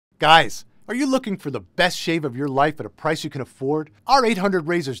Guys, are you looking for the best shave of your life at a price you can afford? Our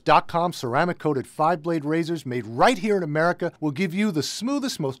 800razors.com ceramic-coated 5-blade razors made right here in America will give you the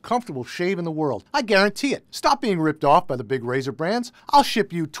smoothest, most comfortable shave in the world. I guarantee it. Stop being ripped off by the big razor brands. I'll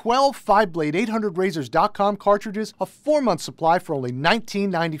ship you 12 5-blade 800razors.com cartridges, a 4-month supply for only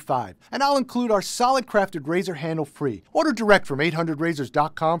 $19.95. And I'll include our solid crafted razor handle free. Order direct from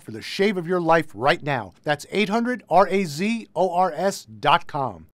 800razors.com for the shave of your life right now. That's 800razors.com.